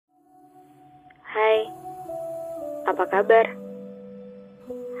Hai, apa kabar?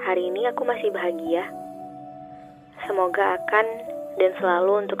 Hari ini aku masih bahagia. Semoga akan dan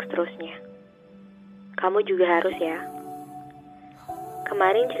selalu untuk seterusnya. Kamu juga harus ya.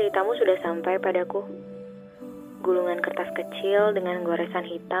 Kemarin ceritamu sudah sampai padaku. Gulungan kertas kecil dengan goresan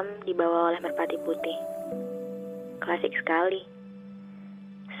hitam dibawa oleh merpati putih. Klasik sekali.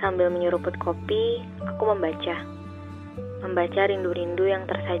 Sambil menyeruput kopi, aku membaca. Membaca rindu-rindu yang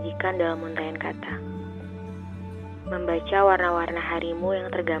tersajikan dalam untaian kata. Membaca warna-warna harimu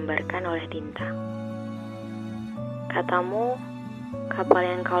yang tergambarkan oleh tinta. Katamu, kapal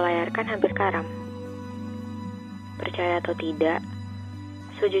yang kau layarkan hampir karam. Percaya atau tidak,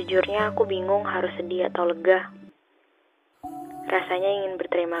 sejujurnya aku bingung harus sedih atau lega. Rasanya ingin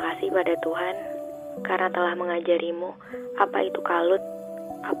berterima kasih pada Tuhan karena telah mengajarimu apa itu kalut,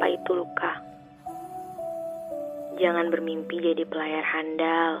 apa itu luka. Jangan bermimpi jadi pelayar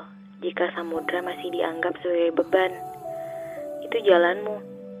handal jika samudra masih dianggap sebagai beban. Itu jalanmu,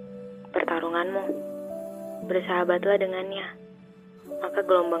 pertarunganmu. Bersahabatlah dengannya. Maka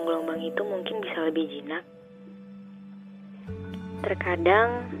gelombang-gelombang itu mungkin bisa lebih jinak.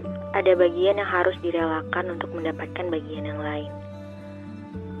 Terkadang ada bagian yang harus direlakan untuk mendapatkan bagian yang lain.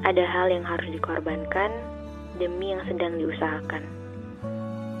 Ada hal yang harus dikorbankan demi yang sedang diusahakan.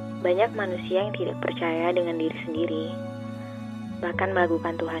 Banyak manusia yang tidak percaya dengan diri sendiri, bahkan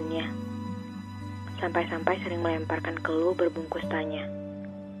melakukan Tuhannya. Sampai-sampai sering melemparkan keluh berbungkus tanya.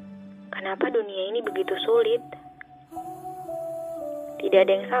 Kenapa dunia ini begitu sulit? Tidak ada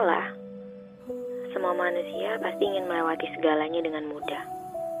yang salah. Semua manusia pasti ingin melewati segalanya dengan mudah,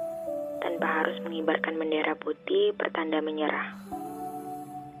 tanpa harus mengibarkan bendera putih pertanda menyerah.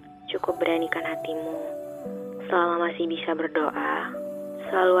 Cukup beranikan hatimu, selama masih bisa berdoa.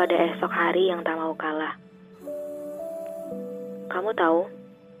 Selalu ada esok hari yang tak mau kalah. Kamu tahu,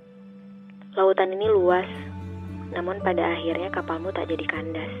 lautan ini luas, namun pada akhirnya kapalmu tak jadi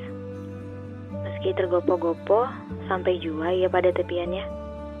kandas. Meski tergopoh-gopoh, sampai jua ia pada tepiannya.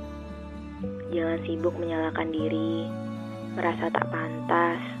 Jangan sibuk menyalahkan diri, merasa tak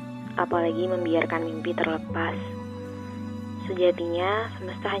pantas, apalagi membiarkan mimpi terlepas. Sejatinya,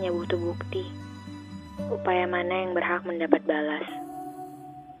 semesta hanya butuh bukti. Upaya mana yang berhak mendapat balas.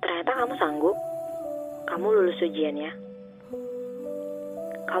 Ternyata kamu sanggup. Kamu lulus ujiannya.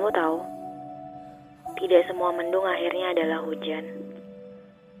 Kamu tahu, tidak semua mendung akhirnya adalah hujan.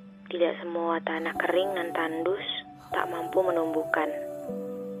 Tidak semua tanah kering dan tandus tak mampu menumbuhkan.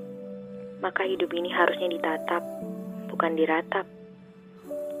 Maka hidup ini harusnya ditatap, bukan diratap.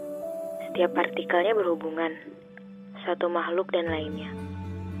 Setiap partikelnya berhubungan, satu makhluk dan lainnya,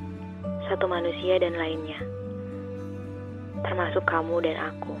 satu manusia dan lainnya. Termasuk kamu dan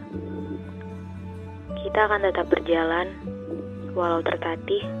aku. Kita akan tetap berjalan, walau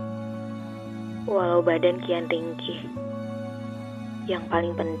tertatih, walau badan kian tinggi. Yang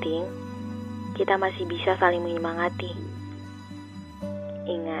paling penting, kita masih bisa saling menyemangati.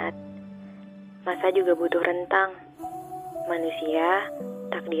 Ingat, masa juga butuh rentang. Manusia,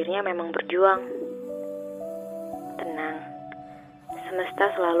 takdirnya memang berjuang. Tenang, semesta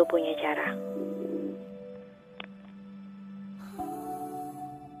selalu punya cara.